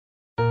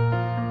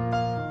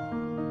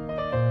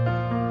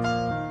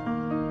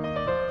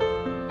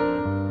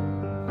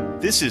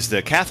This is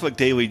the Catholic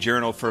Daily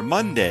Journal for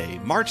Monday,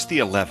 March the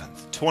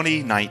 11th,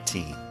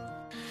 2019.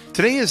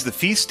 Today is the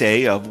feast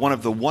day of one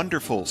of the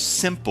wonderful,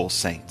 simple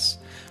saints.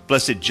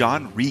 Blessed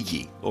John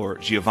Righi, or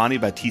Giovanni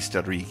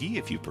Battista Righi,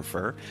 if you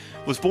prefer,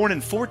 was born in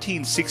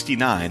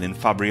 1469 in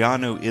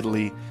Fabriano,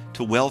 Italy,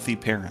 to wealthy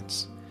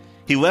parents.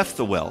 He left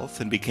the wealth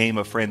and became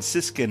a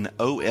Franciscan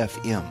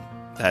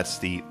OFM. That's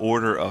the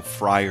Order of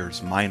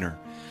Friars Minor.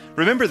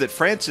 Remember that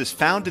Francis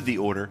founded the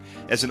order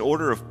as an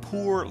order of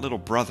poor little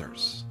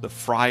brothers, the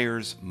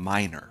Friars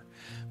Minor.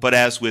 But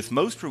as with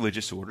most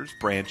religious orders,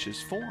 branches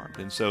formed.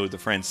 And so the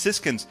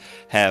Franciscans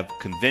have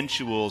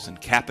conventuals and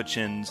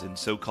capuchins and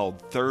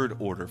so-called third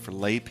order for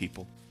lay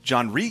people.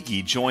 John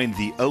Righi joined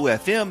the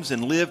OFMs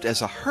and lived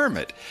as a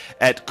hermit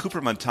at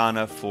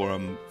Cupermontana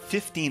from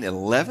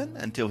 1511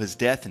 until his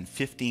death in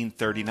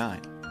 1539.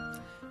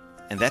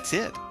 And that's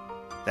it.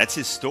 That's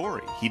his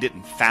story. He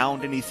didn't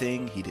found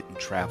anything. He didn't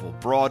travel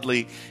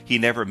broadly. He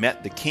never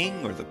met the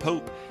king or the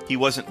pope. He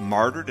wasn't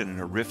martyred in an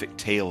horrific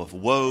tale of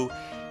woe.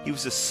 He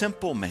was a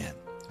simple man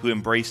who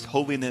embraced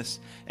holiness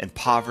and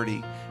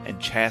poverty and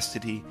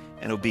chastity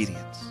and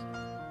obedience.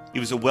 He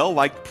was a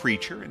well-liked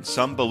preacher, and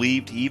some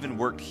believed he even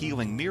worked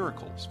healing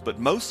miracles, but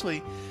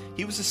mostly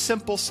he was a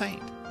simple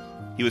saint.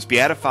 He was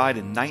beatified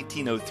in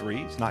 1903.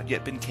 He's not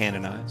yet been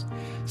canonized.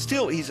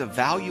 Still, he's a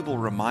valuable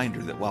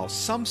reminder that while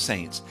some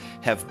saints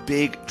have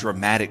big,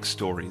 dramatic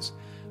stories,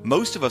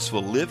 most of us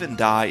will live and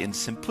die in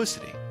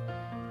simplicity.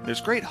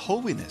 There's great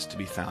holiness to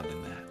be found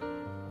in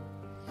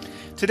that.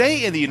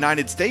 Today in the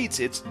United States,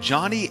 it's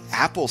Johnny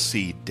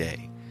Appleseed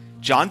Day.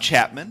 John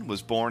Chapman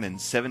was born in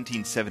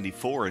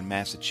 1774 in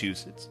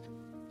Massachusetts.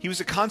 He was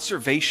a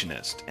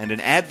conservationist and an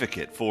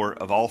advocate for,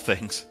 of all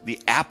things, the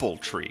apple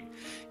tree.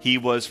 He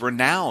was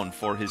renowned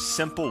for his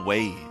simple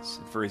ways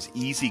and for his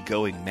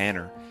easygoing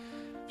manner.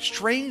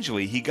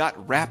 Strangely, he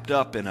got wrapped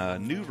up in a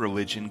new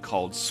religion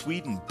called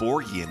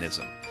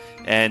Swedenborgianism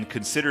and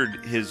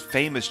considered his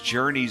famous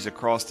journeys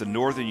across the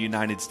northern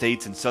United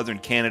States and southern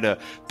Canada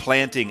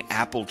planting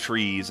apple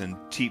trees and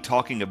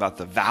talking about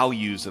the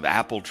values of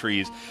apple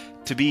trees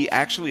to be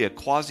actually a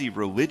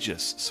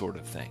quasi-religious sort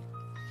of thing.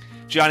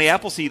 Johnny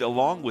Appleseed,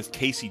 along with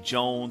Casey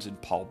Jones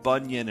and Paul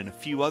Bunyan and a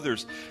few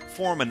others,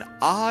 form an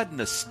odd,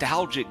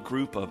 nostalgic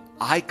group of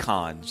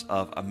icons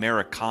of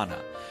Americana,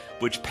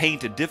 which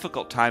paint a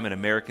difficult time in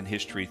American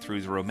history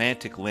through the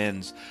romantic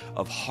lens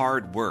of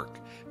hard work,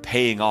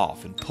 paying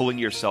off, and pulling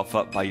yourself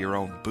up by your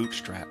own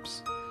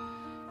bootstraps.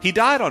 He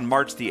died on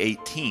March the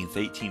 18th,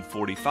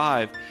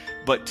 1845,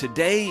 but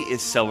today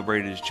is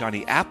celebrated as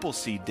Johnny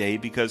Appleseed Day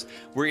because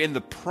we're in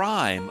the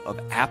prime of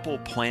apple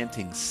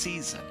planting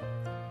season.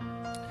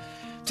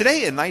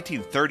 Today in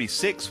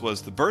 1936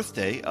 was the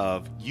birthday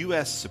of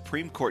U.S.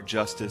 Supreme Court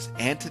Justice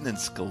Antonin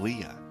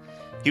Scalia.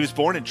 He was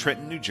born in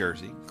Trenton, New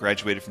Jersey,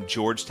 graduated from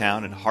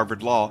Georgetown and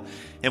Harvard Law,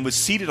 and was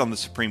seated on the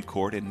Supreme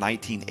Court in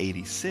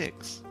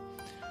 1986.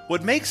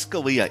 What makes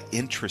Scalia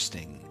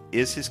interesting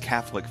is his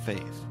Catholic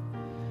faith.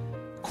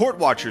 Court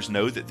watchers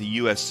know that the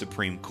U.S.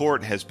 Supreme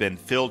Court has been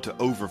filled to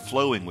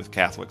overflowing with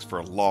Catholics for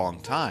a long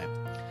time.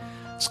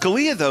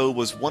 Scalia, though,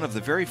 was one of the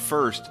very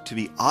first to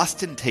be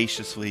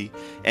ostentatiously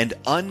and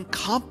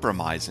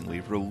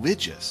uncompromisingly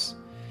religious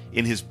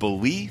in his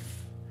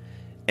belief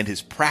and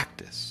his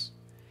practice.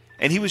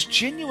 And he was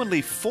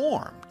genuinely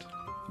formed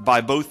by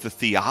both the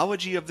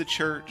theology of the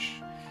Church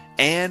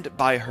and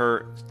by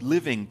her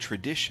living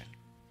tradition.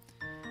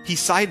 He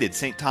cited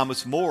St.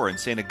 Thomas More and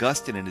St.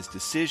 Augustine in his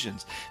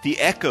decisions. The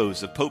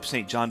echoes of Pope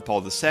St. John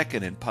Paul II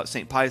and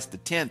St. Pius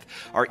X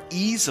are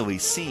easily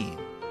seen,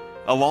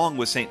 along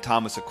with St.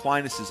 Thomas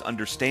Aquinas'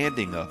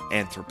 understanding of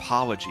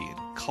anthropology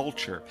and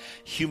culture,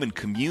 human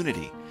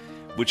community,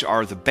 which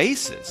are the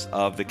basis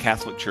of the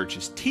Catholic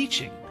Church's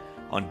teaching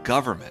on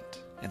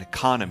government and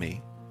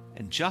economy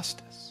and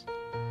justice.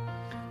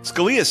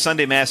 Scalia's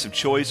Sunday Mass of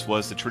choice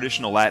was the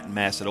traditional Latin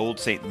Mass at Old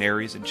St.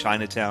 Mary's in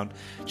Chinatown,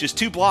 just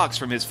 2 blocks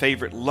from his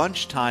favorite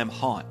lunchtime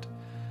haunt,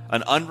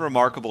 an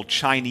unremarkable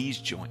Chinese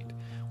joint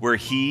where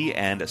he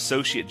and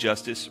Associate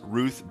Justice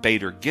Ruth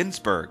Bader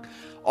Ginsburg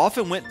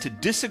often went to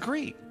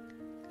disagree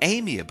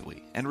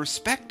amiably and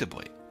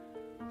respectably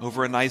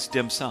over a nice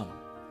dim sum.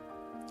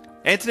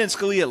 Antonin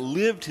Scalia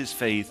lived his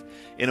faith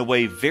in a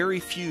way very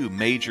few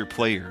major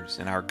players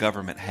in our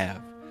government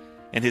have,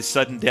 and his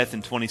sudden death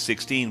in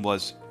 2016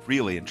 was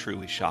really and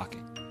truly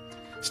shocking.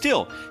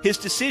 Still, his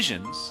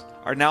decisions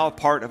are now a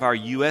part of our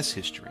U.S.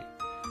 history.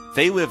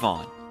 They live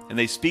on, and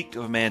they speak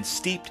of a man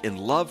steeped in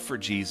love for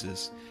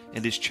Jesus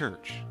and his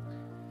church.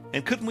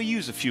 And couldn't we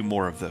use a few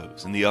more of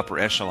those in the upper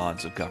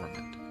echelons of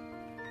government?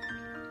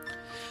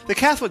 The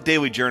Catholic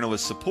Daily Journal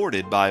is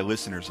supported by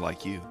listeners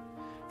like you.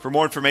 For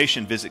more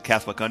information, visit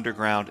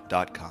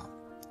CatholicUnderground.com.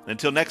 And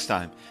until next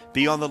time,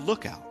 be on the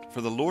lookout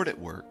for the Lord at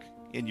work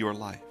in your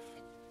life.